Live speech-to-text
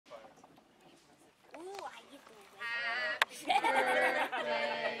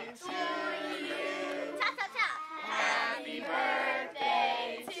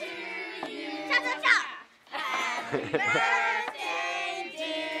birthday,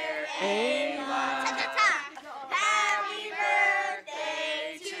 dear Aila. Happy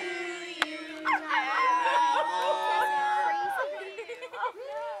birthday to you.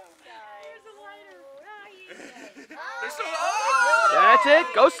 That's it.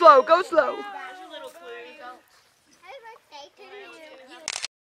 Go slow. Go slow. Happy birthday to you.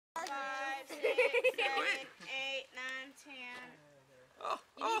 5, 6, 7, 8, 9, 10.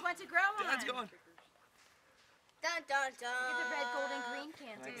 You need one to grow on. Dad's going. Dun dun dun. Get the red, gold, and green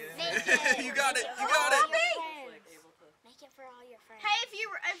candles. You got it. You got it. Make it for all your friends. Hey, if you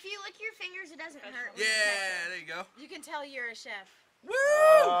lick your fingers, it doesn't hurt. Yeah, there you go. You can tell you're a chef. Woo!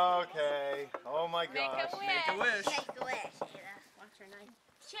 Okay. Oh my gosh. Make a wish. Make a wish, Aila. Watch her knife.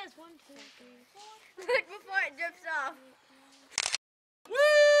 She has 1, 2, 3, 4. Look before it drips off. Woo!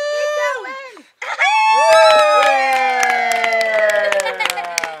 Keep going.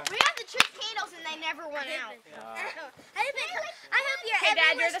 We got the trick candles and they never went out. I hope your Hey,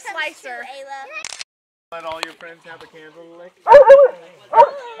 Dad, you're the slicer. Aila. Let all your friends have a candle to lick.